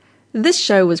This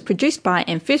show was produced by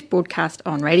and first broadcast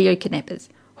on Radio Kidnappers,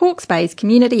 Hawke's Bay's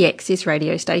community access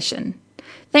radio station.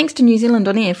 Thanks to New Zealand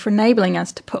On Air for enabling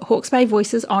us to put Hawke's Bay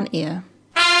voices on air.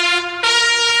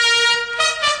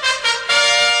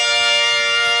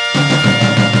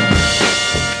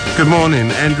 Good morning,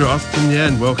 Andrew Austin here,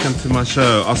 and welcome to my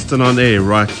show, Austin On Air,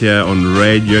 right here on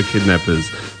Radio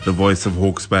Kidnappers, the voice of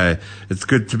Hawke's Bay. It's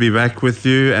good to be back with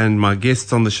you, and my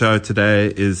guest on the show today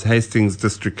is Hastings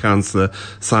District Councilor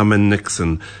Simon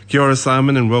Nixon. Kia ora,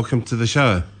 Simon, and welcome to the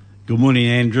show. Good morning,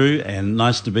 Andrew, and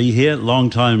nice to be here. Long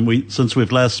time since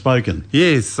we've last spoken.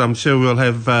 Yes, I'm sure we'll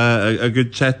have a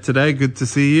good chat today. Good to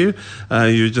see you.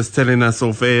 You were just telling us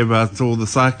off air about all the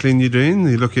cycling you're doing.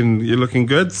 You're looking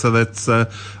good, so that's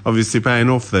obviously paying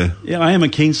off there. Yeah, I am a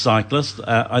keen cyclist.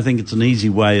 I think it's an easy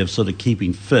way of sort of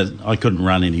keeping fit. I couldn't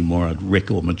run anymore. I'd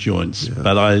wreck all my joints. Yeah.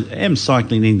 But I am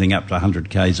cycling anything up to 100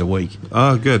 k's a week.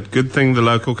 Oh, good. Good thing the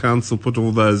local council put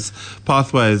all those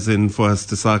pathways in for us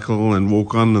to cycle and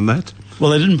walk on and that. Well,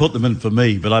 they didn't put them in for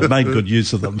me, but I've made good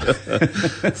use of them.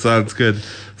 Sounds good.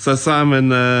 So,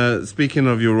 Simon, speaking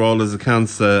of your role as a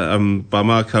councillor, by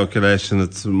my calculation,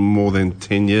 it's more than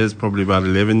 10 years, probably about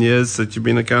 11 years that you've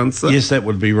been a councillor. Yes, that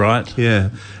would be right. Yeah.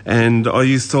 And are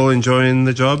you still enjoying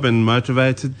the job and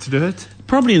motivated to do it?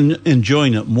 Probably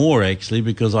enjoying it more, actually,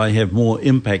 because I have more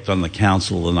impact on the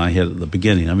council than I had at the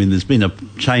beginning. I mean, there's been a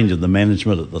change in the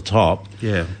management at the top.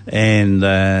 Yeah. And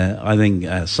I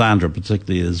think Sandra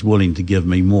particularly is willing to give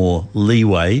me more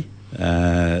leeway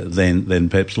than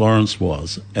perhaps Lawrence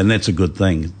was. And that's a good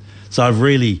thing. So I've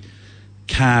really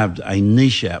carved a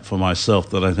niche out for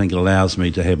myself that I think allows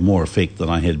me to have more effect than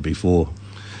I had before.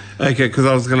 Okay, because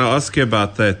I was going to ask you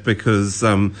about that because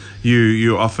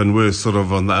you often were sort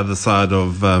of on the other side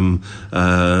of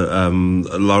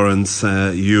Lawrence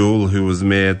Ewell, who was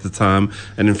mayor at the time,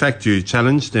 and in fact you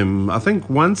challenged him, I think,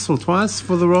 once or twice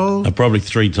for the role? Probably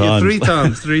 3 times.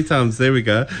 Yeah, three times, there we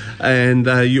go. And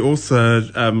you also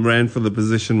ran for the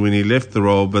position when he left the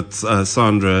role, but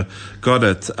Sandra got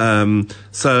it.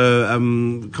 So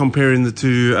comparing the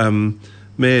two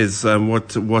mayors,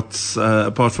 what's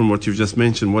apart from what you've just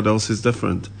mentioned, what else is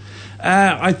different?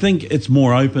 I think it's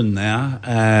more open now.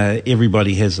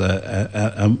 Everybody has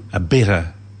a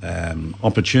better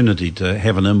opportunity to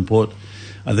have an input.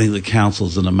 I think the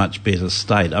council's in a much better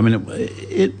state. I mean,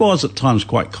 it was at times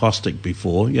quite caustic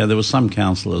before. Yeah, there were some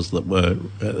councillors that were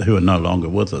who are no longer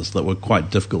with us that were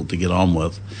quite difficult to get on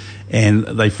with, and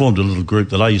they formed a little group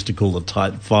that I used to call the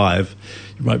Tight Five.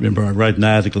 You might remember I wrote an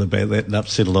article about that and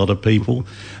upset a lot of people.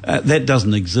 That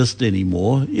doesn't exist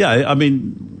anymore. Yeah, I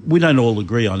mean, we don't all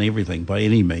agree on everything by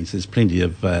any means. There's plenty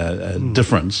of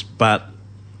difference, but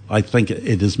I think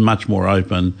it is much more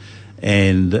open,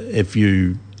 and if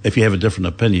you have a different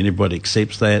opinion, everybody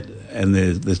accepts that, and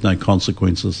there's no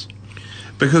consequences.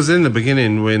 Because in the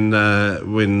beginning, when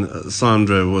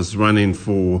Sandra was running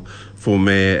for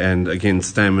mayor and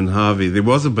against Damon Harvey, there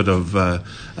was a bit of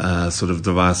sort of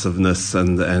divisiveness,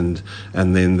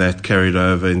 and then that carried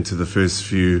over into the first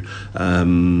few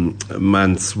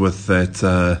months with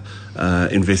that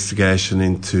investigation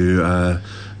into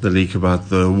the leak about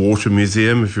the water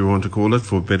museum, if you want to call it,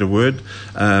 for a better word.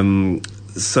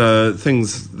 So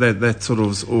things that sort of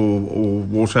was all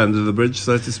water under the bridge,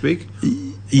 so to speak?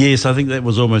 Yes, I think that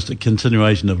was almost a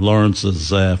continuation of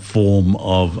Lawrence's form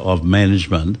of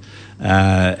management.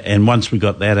 And once we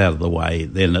got that out of the way,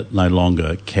 then it no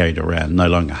longer carried around, no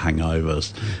longer hung over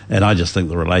us. And I just think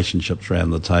the relationships around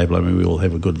the table, I mean, we all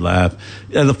have a good laugh.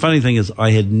 And the funny thing is,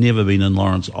 I had never been in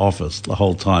Lawrence's office the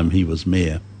whole time he was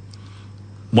mayor.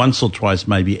 Once or twice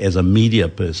maybe as a media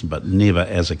person, but never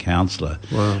as a councillor.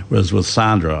 Wow. Whereas with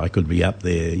Sandra, I could be up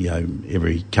there,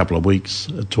 every couple of weeks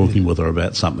talking with her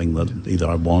about something that either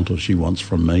I want or she wants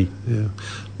from me. Yeah.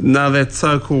 Now, that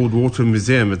so-called water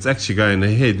museum, it's actually going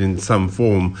ahead in some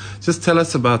form. Just tell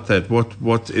us about that.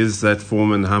 What is that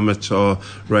form, and how much are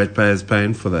ratepayers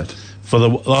paying for that? For the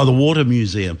water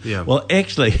museum? Yeah. Well,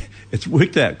 actually, it's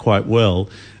worked out quite well.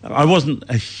 I wasn't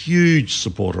a huge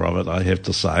supporter of it, I have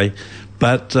to say.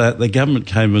 But the government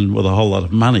came in with a whole lot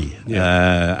of money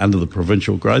under the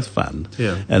Provincial Growth Fund,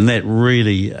 and that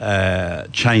really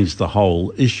changed the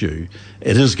whole issue.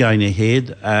 It is going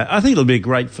ahead. I think it'll be a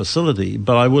great facility,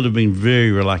 but I would have been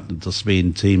very reluctant to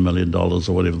spend $10 million or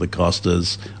whatever the cost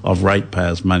is of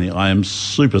ratepayers' money. I am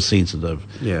super sensitive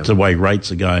to the way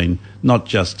rates are going, not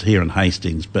just here in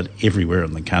Hastings, but everywhere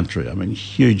in the country. I mean,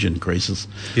 huge increases.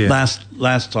 Yeah.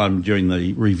 Last time during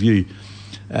the review,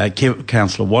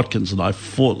 Councillor Watkins and I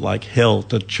fought like hell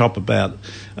to chop about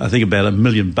 $1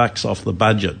 million off the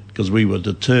budget because we were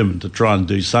determined to try and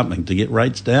do something to get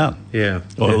rates down. Yeah.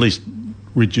 Or at least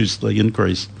reduce the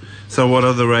increase. So what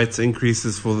are the rates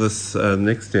increases for this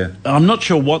next year? I'm not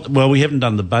sure we haven't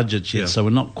done the budgets yet, so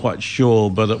we're not quite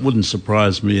sure, but it wouldn't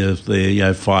surprise me if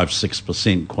they're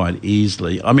 5-6% quite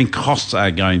easily. I mean, costs are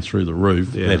going through the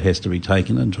roof. Yeah. That has to be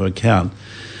taken into account.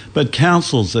 But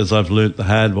councils, as I've learnt the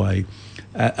hard way,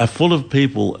 are full of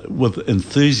people with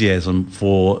enthusiasm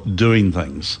for doing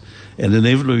things. And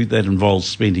inevitably that involves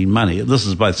spending money. This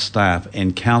is both staff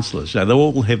and councillors. They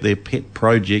all have their pet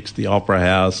projects, the Opera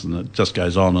House, and it just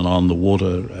goes on and on, the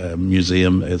Water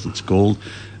Museum, as it's called.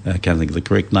 I can't think of the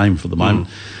correct name for the moment.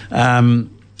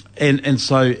 And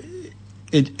so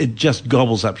it just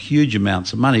gobbles up huge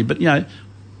amounts of money. But,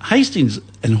 Hastings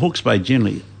and Hawke's Bay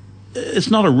generally, it's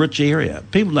not a rich area.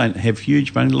 People don't have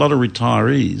huge money, a lot of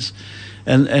retirees.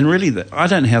 And really, I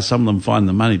don't know how some of them find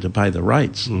the money to pay the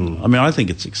rates. I mean, I think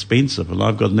it's expensive, and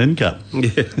I've got an income.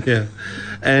 Yeah.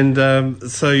 And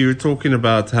so you were talking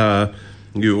about how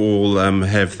you all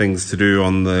have things to do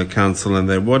on the council and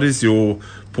that. What is your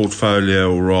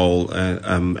portfolio or role,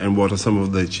 and what are some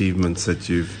of the achievements that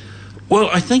you've... Well,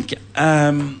 I think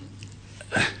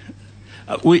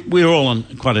we're all on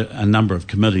quite a number of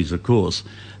committees, of course.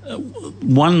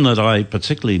 One that I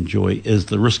particularly enjoy is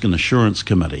the Risk and Assurance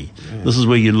Committee. Yeah. This is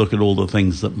where you look at all the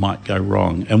things that might go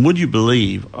wrong. And would you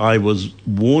believe I was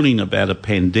warning about a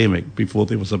pandemic before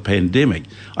there was a pandemic?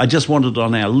 I just wanted it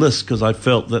on our list because I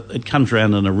felt that it comes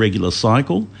around in a regular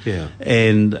cycle. Yeah.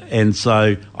 And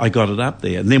so I got it up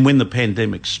there. And then when the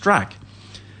pandemic struck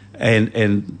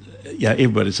and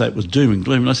everybody said it was doom and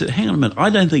gloom. And I said, hang on a minute, I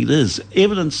don't think it is.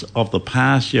 Evidence of the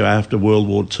past year after World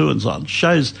War II and so on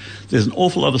shows there's an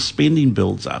awful lot of spending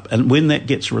builds up. And when that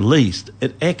gets released,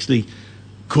 it actually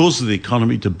causes the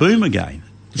economy to boom again.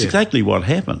 It's exactly what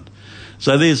happened.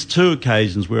 So there's two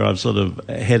occasions where I've sort of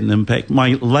had an impact.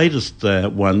 My latest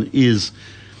one is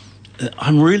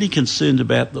I'm really concerned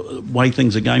about the way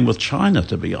things are going with China,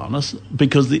 to be honest,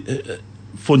 because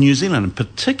for New Zealand, and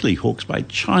particularly Hawke's Bay,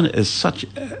 China is such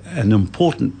an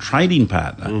important trading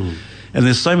partner. And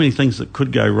there's so many things that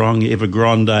could go wrong,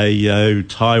 Evergrande,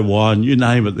 Taiwan, you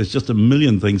name it. There's just a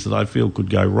million things that I feel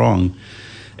could go wrong.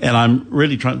 And I'm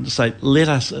really trying to say, let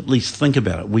us at least think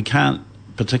about it. We can't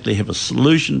particularly have a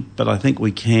solution, but I think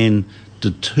we can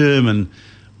determine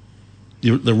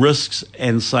the risks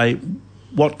and say,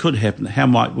 what could happen? How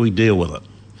might we deal with it?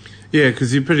 Yeah,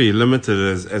 because you're pretty limited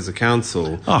as a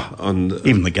council.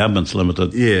 Even the government's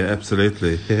limited. Yeah,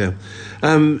 absolutely. Yeah.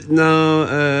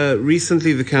 Now,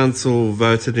 recently the council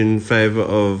voted in favour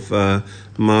of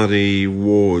Māori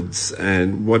wards,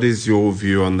 and what is your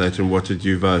view on that, and what did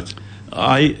you vote?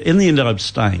 In the end, I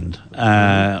abstained.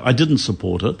 I didn't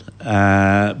support it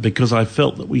because I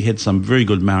felt that we had some very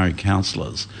good Māori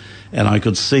councillors, and I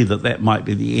could see that might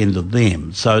be the end of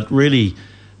them. So it really...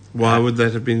 Why would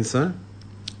that have been so?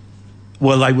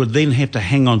 Well, they would then have to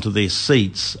hang on to their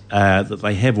seats that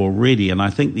they have already, and I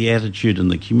think the attitude in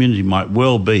the community might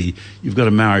well be, you've got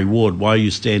a Maori ward, why are you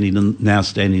now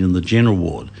standing in the general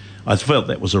ward? I felt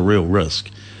that was a real risk.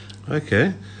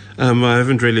 Okay. I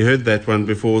haven't really heard that one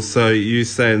before, so you're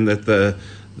saying that the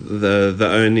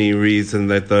only reason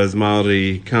that those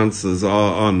Maori councillors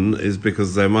are on is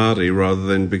because they're Maori rather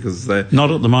than because they're...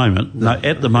 Not at the moment. No,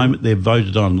 at the moment they're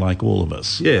voted on like all of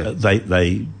us. Yeah.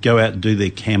 They go out and do their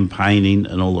campaigning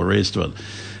and all the rest of it.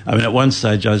 I mean, at one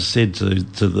stage I said to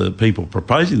the people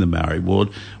proposing the Maori ward,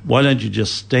 why don't you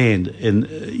just stand in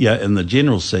the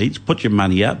general seats, put your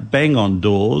money up, bang on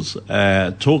doors,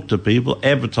 talk to people,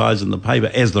 advertise in the paper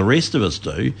as the rest of us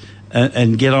do,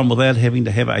 and get on without having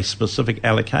to have a specific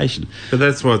allocation. But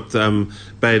that's what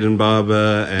Baden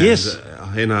Barber and yes.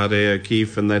 Henare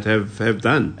O'Keefe and that have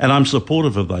done. And I'm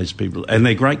supportive of those people, and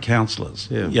they're great councillors.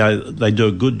 Yeah. They do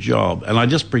a good job. And I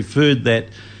just preferred that.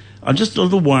 I'm just a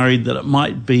little worried that it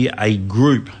might be a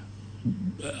group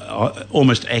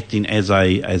almost acting as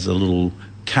a little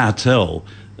cartel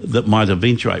that might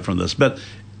eventuate from this. But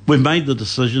we've made the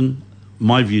decision.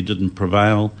 My view didn't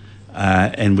prevail.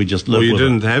 And we just lived with it. Well, you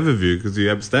didn't have a view because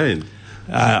you abstained.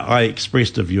 I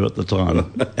expressed a view at the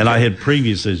time. And I had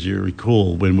previous, as you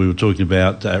recall, when we were talking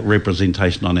about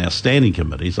representation on our standing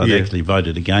committees, I'd actually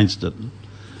voted against it.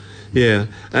 Yeah.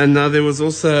 And now there was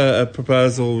also a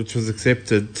proposal which was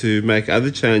accepted to make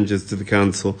other changes to the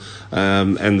council,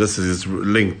 and this is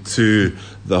linked to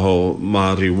the whole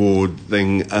Māori ward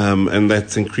thing, and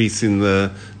that's increasing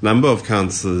the number of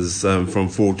councillors from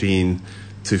 14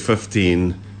 to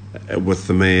 15 with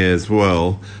the mayor as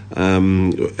well.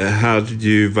 How did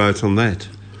you vote on that?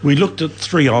 We looked at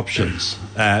three options.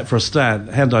 For a start,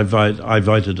 how did I vote? I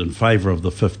voted in favour of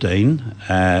the 15,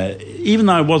 even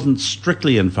though I wasn't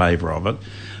strictly in favour of it.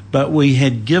 But we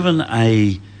had given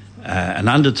a an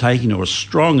undertaking or a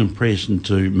strong impression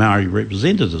to Maori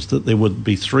representatives that there would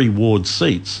be 3 ward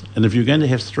seats. And if you're going to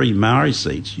have 3 Maori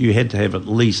seats, you had to have at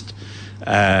least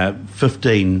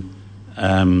 15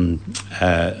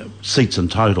 seats in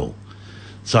total.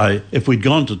 So if we'd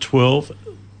gone to 12,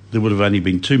 there would have only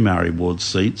been 2 Maori ward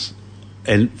seats,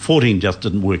 and 14 just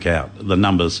didn't work out. The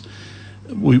numbers,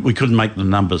 we couldn't make the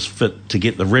numbers fit to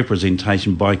get the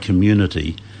representation by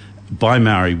community, by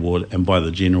Maori ward and by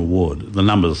the general ward. The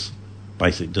numbers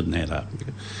basically didn't add up.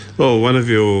 Well, one of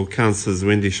your councillors,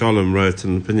 Wendy Sholem, wrote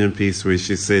an opinion piece where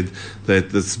she said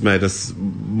that this made us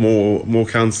more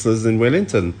councillors in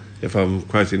Wellington, if I'm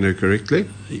quoting her correctly.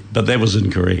 But that was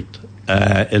incorrect.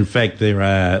 In fact, there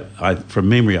are, from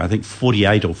memory, I think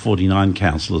 48 or 49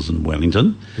 councillors in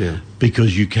Wellington,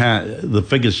 because you can't. The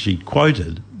figures she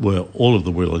quoted were all of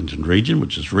the Wellington region,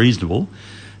 which is reasonable.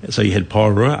 So you had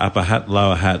Porora, Upper Hutt,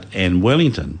 Lower Hutt, and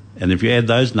Wellington, and if you add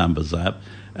those numbers up,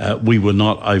 we were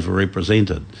not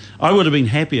overrepresented. I would have been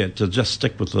happier to just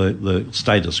stick with the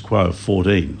status quo of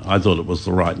 14. I thought it was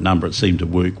the right number. It seemed to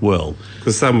work well.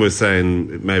 Because some were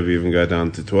saying maybe even go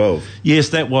down to 12. Yes,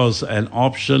 that was an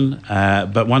option.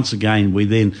 But once again,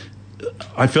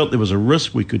 I felt there was a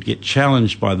risk we could get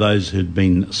challenged by those who'd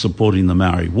been supporting the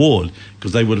Maori ward,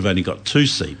 because they would have only got 2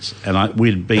 seats. And I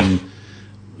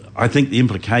think the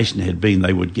implication had been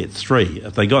they would get 3.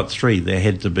 If they got 3, there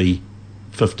had to be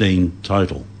 15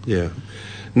 total. Yeah.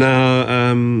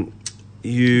 Now,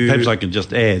 perhaps I can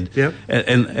just add,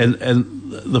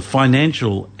 and the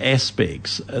financial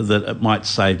aspects that it might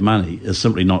save money is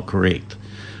simply not correct,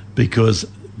 because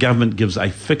government gives a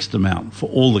fixed amount for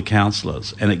all the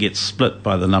councillors and it gets split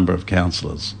by the number of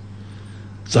councillors.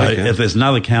 So if there's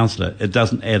another councillor, it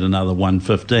doesn't add another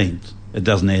 1/15. It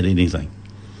doesn't add anything.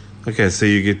 Okay, so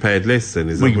you get paid less then,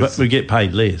 we get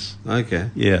paid less.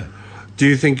 Okay. Yeah. Do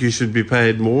you think you should be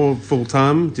paid more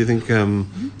full-time? Do you think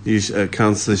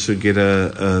councillors should get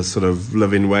a sort of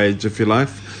living wage, if you like?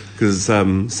 Because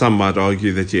some might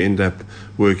argue that you end up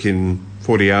working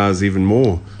 40 hours even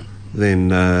more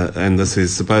than, and this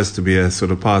is supposed to be a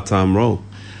sort of part-time role.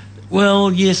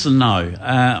 Well, yes and no.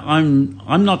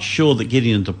 I'm not sure that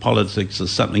getting into politics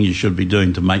is something you should be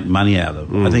doing to make money out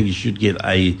of. I think you should get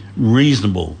a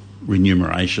reasonable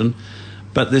remuneration,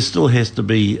 but there still has to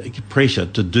be pressure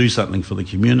to do something for the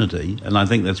community, and I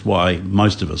think that's why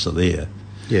most of us are there.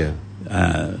 Yeah.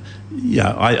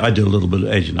 I do a little bit,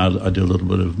 as you know, I do a little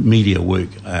bit of media work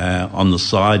on the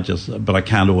side, but I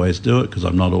can't always do it because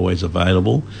I'm not always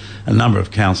available. A number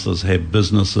of councillors have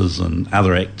businesses and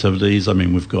other activities. I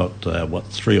mean, we've got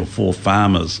 3 or 4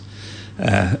 farmers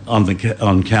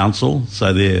on council,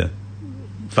 so they're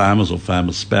farmers or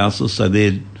farmers' spouses, so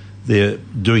they're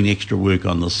doing extra work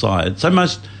on the side. So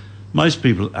most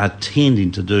people are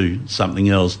tending to do something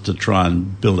else to try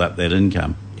and build up that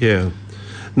income. Yeah.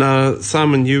 Now,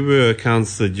 Simon, you were a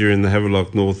councillor during the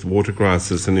Havelock North water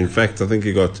crisis, and in fact, I think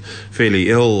you got fairly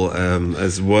ill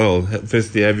as well.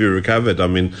 Firstly, have you recovered? I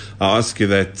mean, I ask you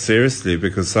that seriously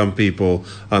because some people,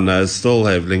 I know, still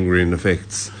have lingering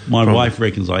effects. My wife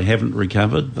reckons I haven't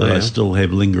recovered, but I still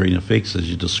have lingering effects as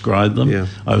you described them. Yeah.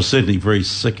 I was certainly very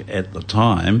sick at the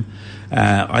time.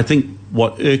 I think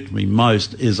what irked me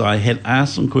most is I had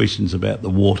asked some questions about the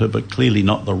water, but clearly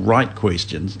not the right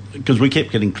questions, because we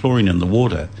kept getting chlorine in the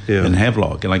water in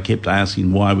Havelock, and I kept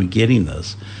asking why we're getting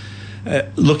this.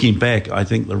 Looking back, I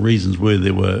think the reasons were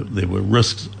there were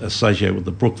risks associated with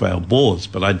the Brookvale bores,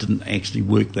 but I didn't actually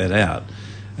work that out.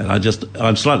 And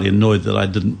I'm slightly annoyed that I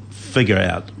didn't figure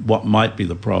out what might be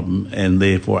the problem and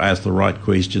therefore ask the right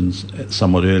questions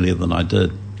somewhat earlier than I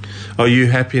did. Are you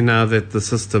happy now that the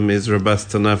system is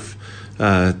robust enough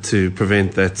to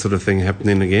prevent that sort of thing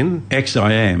happening again?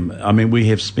 Actually, I am. I mean, we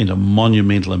have spent a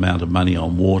monumental amount of money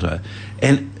on water,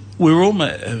 and we're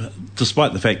almost,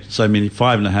 despite the fact that so many,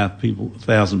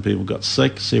 5,500 people got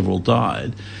sick, several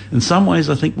died. In some ways,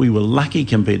 I think we were lucky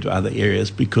compared to other areas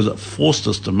because it forced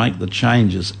us to make the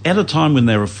changes at a time when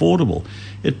they're affordable.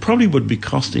 It probably would be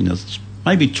costing us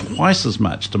maybe twice as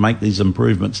much to make these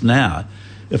improvements now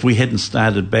if we hadn't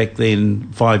started back then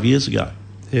 5 years ago.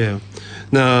 Yeah.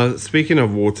 Now, speaking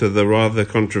of water, the rather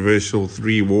controversial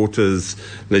Three Waters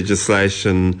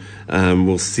legislation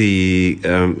will see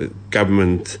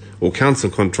government or council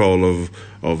control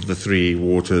of the Three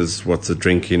Waters, what's a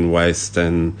drinking, waste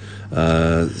and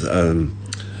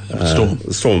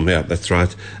Storm, yeah, that's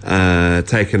right,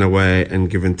 taken away and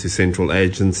given to central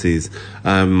agencies.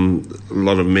 A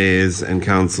lot of mayors and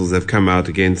councils have come out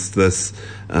against this,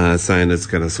 saying it's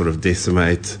going to sort of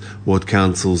decimate what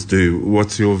councils do.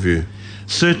 What's your view?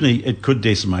 Certainly, it could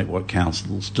decimate what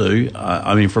councils do.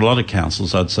 I mean, for a lot of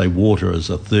councils, I'd say water is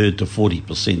a third to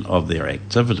 40% of their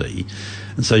activity.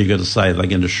 And so you've got to say, they're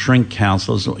going to shrink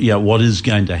councils. Yeah, what is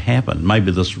going to happen?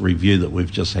 Maybe this review that we've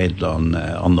just had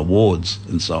on the wards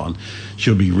and so on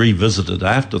should be revisited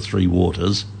after Three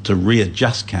Waters to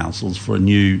readjust councils for a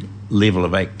new level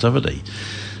of activity.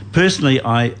 Personally,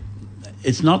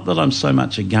 it's not that I'm so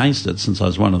much against it, since I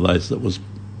was one of those that was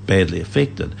badly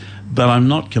affected, but I'm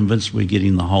not convinced we're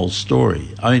getting the whole story.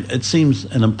 I mean, it seems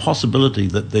an impossibility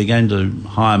that they're going to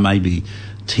hire maybe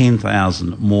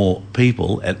 10,000 more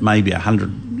people at maybe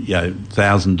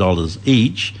 $100,000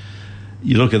 each.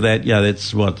 You look at that,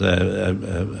 that's what,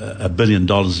 $1 billion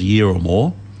a year or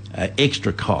more,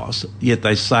 extra cost, yet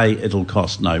they say it'll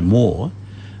cost no more.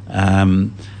 I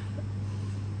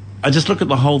just look at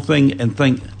the whole thing and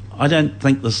think, I don't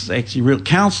think this is actually real.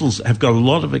 Councils have got a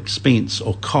lot of expense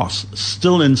or costs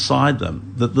still inside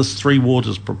them that this Three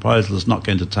Waters proposal is not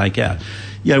going to take out.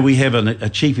 We have a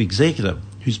chief executive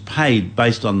who's paid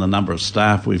based on the number of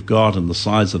staff we've got and the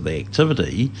size of the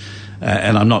activity,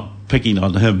 and I'm not picking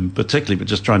on him particularly, but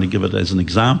just trying to give it as an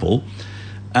example.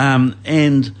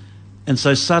 And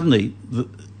so suddenly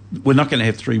we're not going to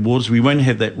have Three Waters. We won't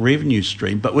have that revenue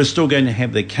stream, but we're still going to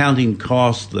have the accounting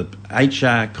costs, the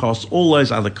HR costs, all those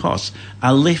other costs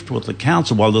are left with the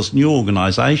council while this new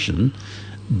organisation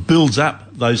builds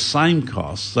up those same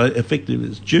costs. So effectively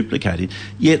it's duplicated.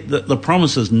 Yet the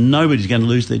promise is nobody's going to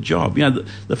lose their job.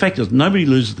 The fact is nobody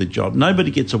loses their job.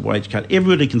 Nobody gets a wage cut.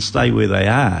 Everybody can stay where they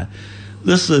are.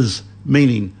 This is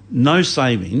meaning no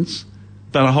savings,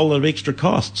 but a whole lot of extra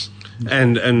costs.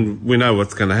 And we know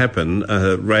what's going to happen.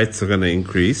 Rates are going to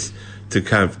increase to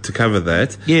cover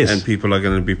that. Yes. And people are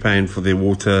going to be paying for their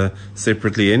water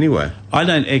separately anyway. I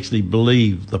don't actually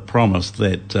believe the promise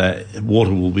that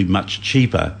water will be much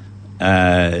cheaper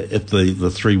if the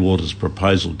Three Waters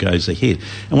proposal goes ahead.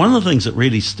 And one of the things that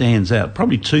really stands out,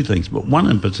 probably two things, but one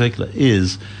in particular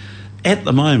is, at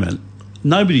the moment,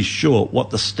 nobody's sure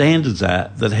what the standards are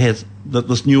that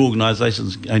this new organisation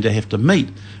is going to have to meet.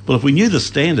 Well, if we knew the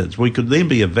standards, we could then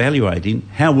be evaluating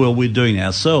how well we're doing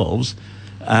ourselves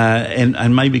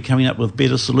and maybe coming up with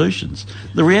better solutions.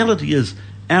 The reality is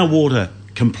our water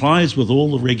complies with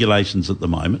all the regulations at the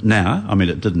moment now. I mean,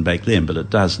 it didn't back then, but it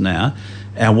does now.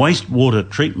 Our wastewater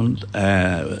treatment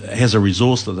has a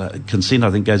resource that consent,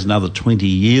 I think, goes another 20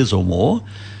 years or more.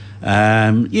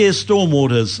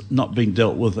 Stormwater's not been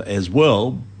dealt with as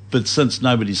well, but since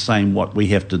nobody's saying what we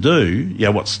have to do,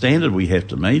 what standard we have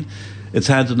to meet, it's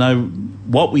hard to know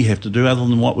what we have to do other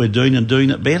than what we're doing and doing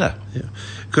it better. Yeah,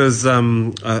 because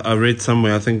I read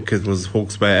somewhere, I think it was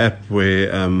Hawke's Bay app, where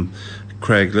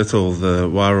Craig Little, the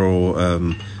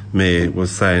Wairau mayor,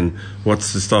 was saying,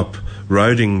 what's to stop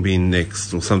roading being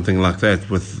next or something like that,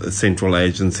 with central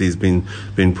agencies being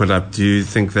put up. Do you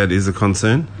think that is a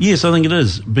concern? Yes, I think it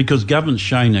is, because government's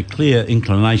showing a clear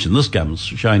inclination, this government's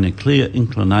showing a clear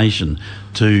inclination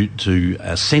to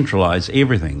centralise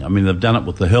everything. I mean, they've done it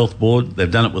with the health board, they've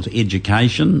done it with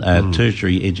education,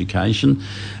 tertiary education,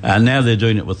 now they're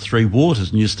doing it with Three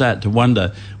Waters, and you start to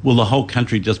wonder, will the whole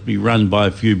country just be run by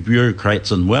a few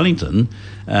bureaucrats in Wellington,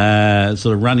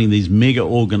 sort of running these mega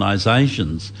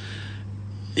organisations?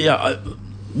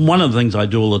 One of the things I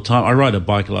do all the time, I ride a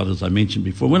bike a lot, as I mentioned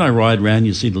before. When I ride around,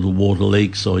 you see little water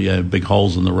leaks or big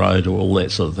holes in the road or all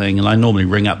that sort of thing, and I normally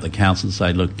ring up the council and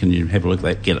say, look, can you have a look at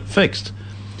that, get it fixed?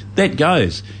 That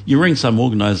goes. You ring some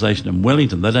organisation in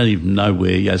Wellington, they don't even know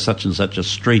where such and such a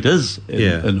street is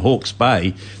in Hawke's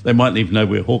Bay. They mightn't even know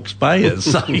where Hawke's Bay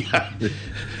is. So,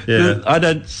 I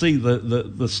don't see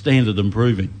the standard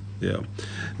improving. Yeah.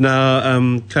 Now,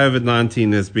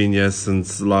 COVID-19 has been here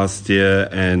since last year,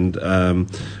 and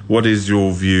what is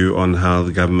your view on how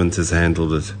the government has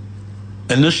handled it?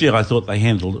 Initially, I thought they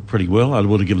handled it pretty well. I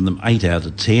would have given them 8 out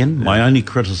of 10. Yeah. My only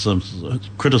criticism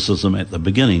at the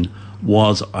beginning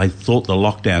was I thought the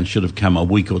lockdown should have come a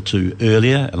week or two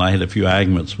earlier, and I had a few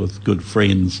arguments with good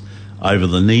friends over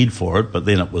the need for it, but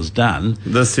then it was done.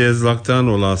 This year's lockdown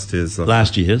or last year's lockdown?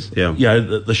 Last year's. Yeah.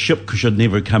 The ship should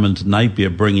never have come into Napier,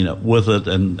 bringing it with it,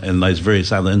 and those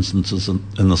various other instances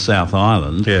in the South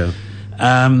Island. Yeah.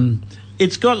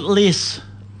 It's got less...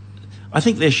 I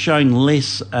think they're showing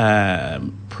less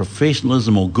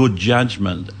professionalism or good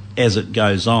judgment as it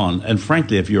goes on. And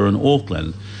frankly, if you're in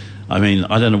Auckland, I mean,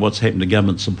 I don't know what's happened to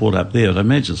government support up there. I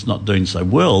imagine it's not doing so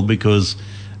well because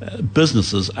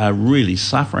businesses are really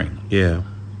suffering. Yeah.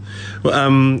 Well,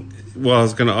 I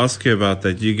was going to ask you about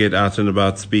that. You get out and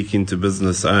about speaking to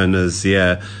business owners,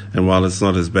 and while it's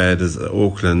not as bad as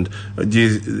Auckland,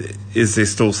 is there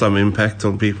still some impact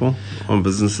on people, on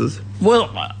businesses?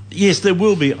 Well, Yes, there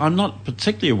will be. I'm not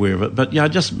particularly aware of it, but I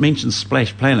just mentioned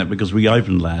Splash Planet because we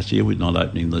opened last year. We're not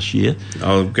opening this year.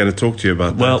 I'm going to talk to you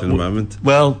about that in a moment.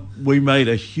 Well, we made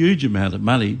a huge amount of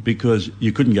money because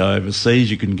you couldn't go overseas,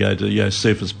 you couldn't go to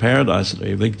Surfers Paradise and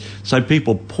everything. So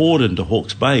people poured into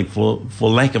Hawke's Bay for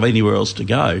lack of anywhere else to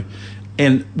go.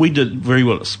 And we did very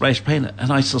well at Splash Planet,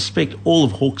 and I suspect all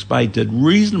of Hawke's Bay did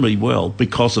reasonably well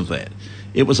because of that.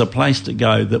 It was a place to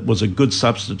go that was a good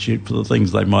substitute for the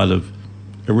things they might have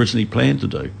originally planned to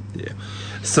do. Yeah.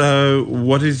 So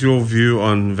what is your view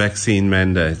on vaccine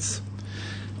mandates?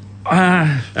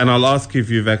 And I'll ask you if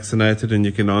you're vaccinated, and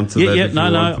you can answer that. Yeah, no,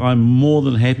 I'm more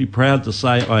than happy, proud to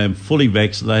say I am fully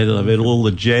vaccinated. I've had all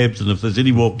the jabs, and if there's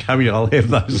any more coming, I'll have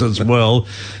those as well.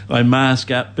 I mask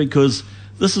up because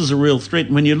this is a real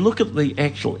threat. When you look at the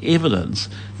actual evidence,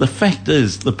 the fact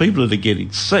is the people that are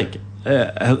getting sick,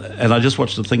 and I just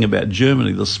watched a thing about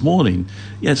Germany this morning,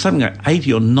 something like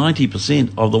 80 or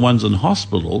 90% of the ones in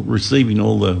hospital receiving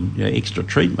all the extra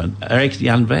treatment are actually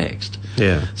unvaxxed.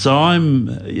 Yeah. So I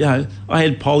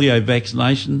had polio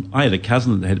vaccination. I had a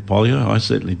cousin that had polio. I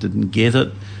certainly didn't get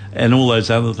it. And all those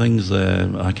other things,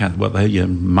 I can't, what they have,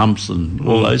 mumps and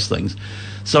all those things.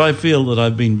 So I feel that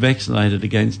I've been vaccinated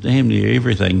against damn near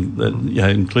everything, that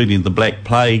including the Black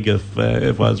Plague, if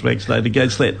I was vaccinated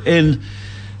against that. And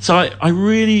so I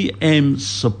really am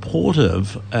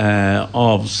supportive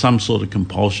of some sort of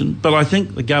compulsion, but I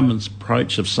think the government's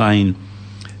approach of saying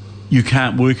you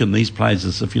can't work in these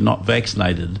places if you're not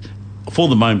vaccinated, for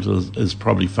the moment is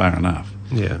probably far enough.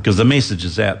 Yeah. Because the message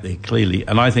is out there clearly.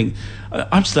 And I think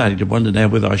I'm starting to wonder now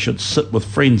whether I should sit with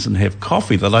friends and have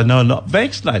coffee that I know are not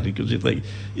vaccinated, because you think,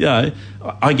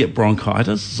 I get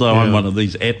bronchitis, so I'm one of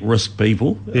these at-risk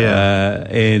people. Yeah.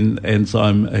 And so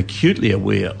I'm acutely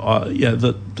aware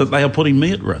that they are putting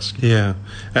me at risk. Yeah.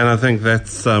 And I think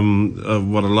that's what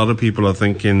a lot of people are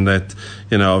thinking, that,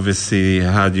 obviously,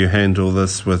 how do you handle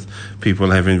this with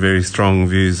people having very strong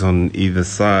views on either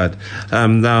side?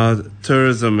 Now,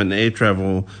 tourism and air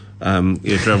travel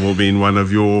being one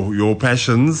of your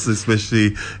passions,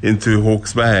 especially into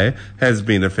Hawke's Bay, has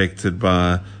been affected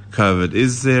by COVID.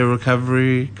 Is there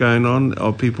recovery going on?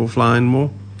 Are people flying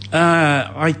more?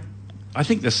 I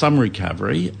think there's some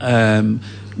recovery.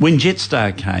 When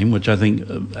Jetstar came, which I think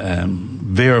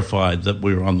verified that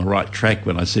we were on the right track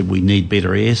when I said we need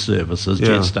better air services,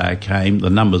 Jetstar came, the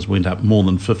numbers went up more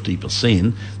than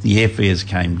 50%, the airfares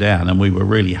came down, and we were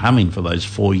really humming for those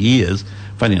 4 years.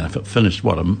 Funny enough, it finished,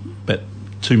 about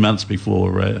 2 months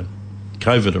before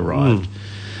COVID arrived.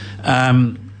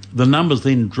 The numbers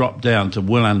then dropped down to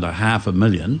well under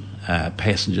 500,000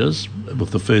 passengers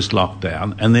with the first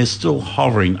lockdown, and they're still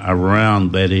hovering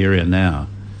around that area now.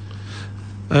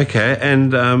 Okay,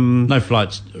 and no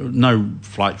flights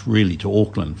really to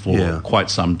Auckland for quite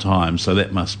some time, so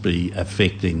that must be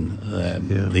affecting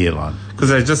the airline. Because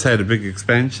they just had a big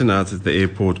expansion out at the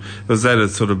airport. Was that a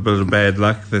sort of bit of bad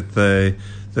luck that they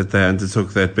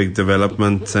undertook that big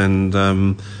development and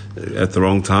at the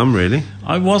wrong time, really?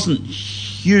 I wasn't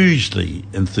hugely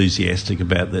enthusiastic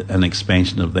about an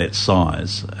expansion of that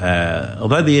size.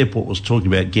 Although the airport was talking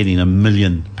about getting 1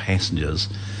 million passengers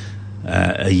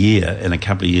a year in a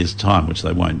couple of years' time, which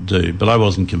they won't do. But I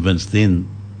wasn't convinced then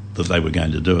that they were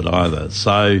going to do it either.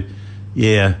 So,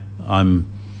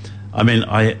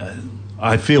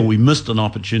 I feel we missed an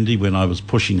opportunity when I was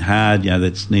pushing hard.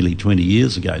 That's nearly 20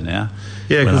 years ago now.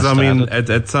 Yeah, because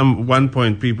at one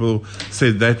point people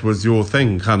said that was your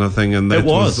thing, kind of thing, and that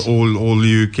was all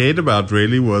you cared about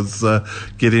really, was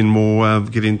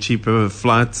getting cheaper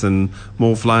flights and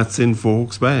more flights in for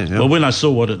Hawke's Bay. Yeah? Well, when I saw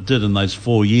what it did in those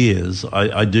 4 years,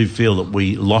 I do feel that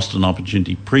we lost an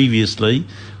opportunity previously.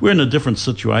 We're in a different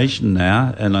situation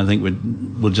now, and I think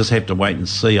we'll just have to wait and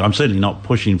see. I'm certainly not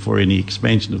pushing for any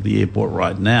expansion of the airport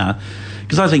right now,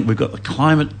 because I think we've got the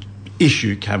climate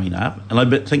issue coming up, and I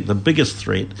think the biggest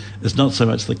threat is not so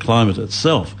much the climate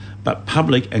itself, but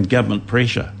public and government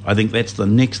pressure. I think that's the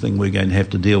next thing we're going to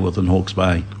have to deal with in Hawke's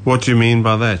Bay. What do you mean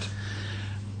by that?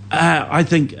 I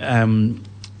think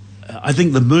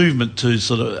the movement to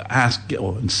sort of ask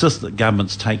or insist that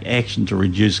governments take action to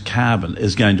reduce carbon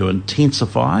is going to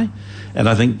intensify, and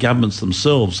I think governments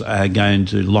themselves are going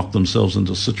to lock themselves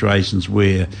into situations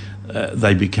where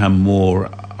they become more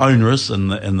onerous in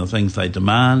the things they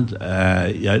demand.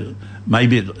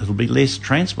 Maybe it'll be less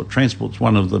transport. Transport's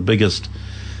one of the biggest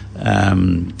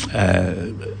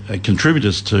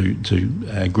contributors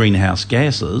to greenhouse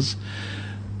gases.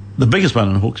 The biggest one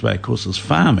in Hawke's Bay, of course, is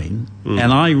farming,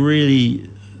 and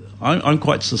I'm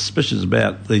quite suspicious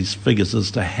about these figures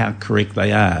as to how correct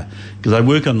they are, because I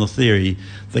work on the theory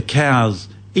the cows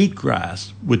eat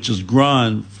grass, which is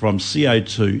grown from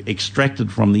CO2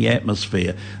 extracted from the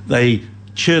atmosphere. They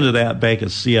churn it out back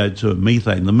as CO2 and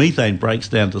methane. The methane breaks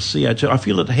down to CO2. I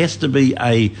feel it has to be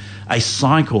a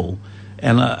cycle,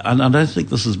 and I don't think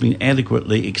this has been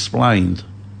adequately explained.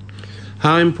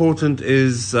 How important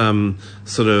is reducing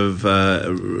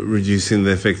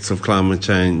the effects of climate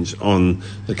change on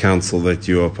the council that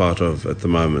you are part of at the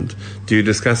moment? Do you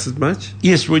discuss it much?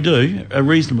 Yes, we do, a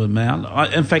reasonable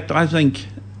amount. In fact, I think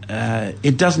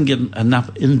it doesn't get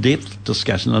enough in-depth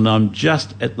discussion, and I'm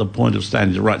just at the point of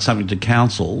starting to write something to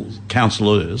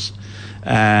councillors,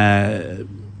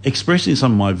 expressing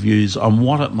some of my views on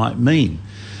what it might mean.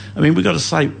 I mean, we've got to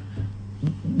say,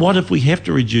 what if we have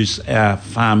to reduce our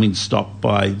farming stock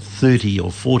by 30 or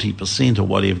 40% or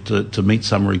whatever to meet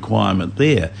some requirement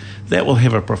there? That will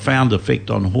have a profound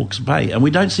effect on Hawke's Bay, and we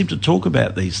don't seem to talk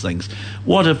about these things.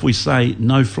 What if we say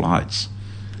no flights?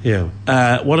 Yeah.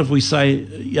 What if we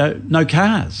say no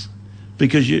cars?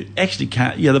 Because you actually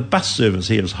can't. The bus service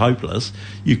here is hopeless.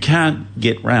 You can't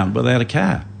get round without a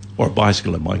car or a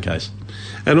bicycle in my case.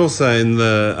 And also in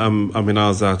the, I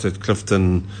was out at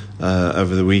Clifton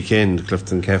over the weekend,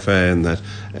 Clifton Cafe and that,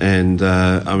 and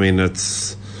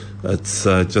it's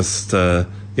just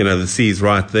the sea's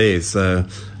right there, so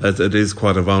it is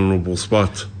quite a vulnerable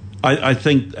spot. I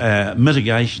think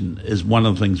mitigation is one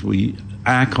of the things we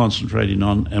are concentrating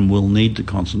on and will need to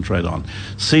concentrate on.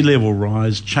 Sea level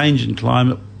rise, change in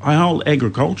climate. Our whole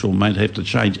agricultural might have to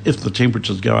change if the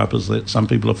temperatures go up as that some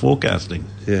people are forecasting.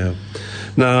 Yeah.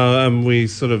 Now, we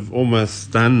sort of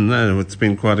almost done. It's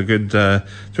been quite a good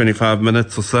 25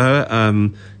 minutes or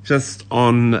so. Just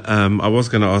on, I was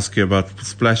going to ask you about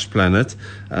Splash Planet,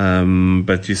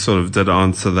 but you sort of did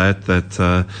answer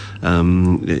that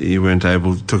you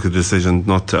weren't took a decision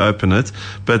not to open it.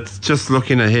 But just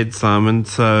looking ahead, Simon,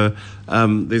 so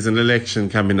there's an election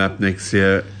coming up next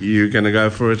year. You're going to go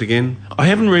for it again? I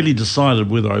haven't really decided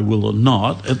whether I will or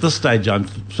not. At this stage, I'm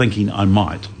thinking I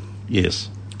might, yes.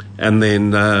 And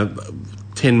then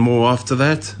 10 more after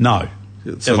that? No.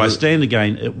 So if I stand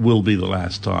again, it will be the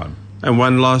last time. And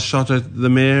one last shot at the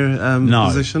mayor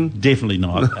position? No, definitely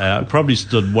not. I probably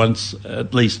stood once,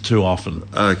 at least too often.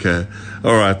 Okay.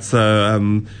 All right.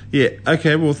 So,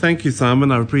 okay. Well, thank you,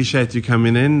 Simon. I appreciate you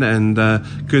coming in, and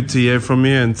good to hear from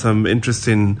you and some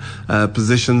interesting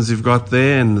positions you've got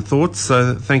there and thoughts.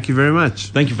 So thank you very much.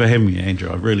 Thank you for having me,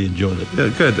 Andrew. I've really enjoyed it. Yeah,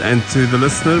 good. And to the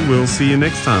listener, we'll see you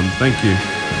next time. Thank you.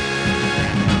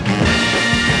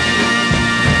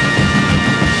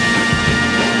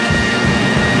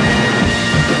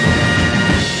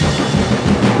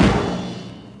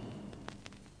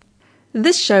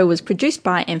 This show was produced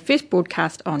by and first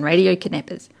broadcast on Radio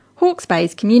Kidnappers, Hawke's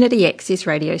Bay's community access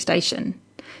radio station.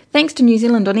 Thanks to New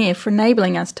Zealand On Air for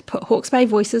enabling us to put Hawke's Bay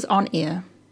voices on air.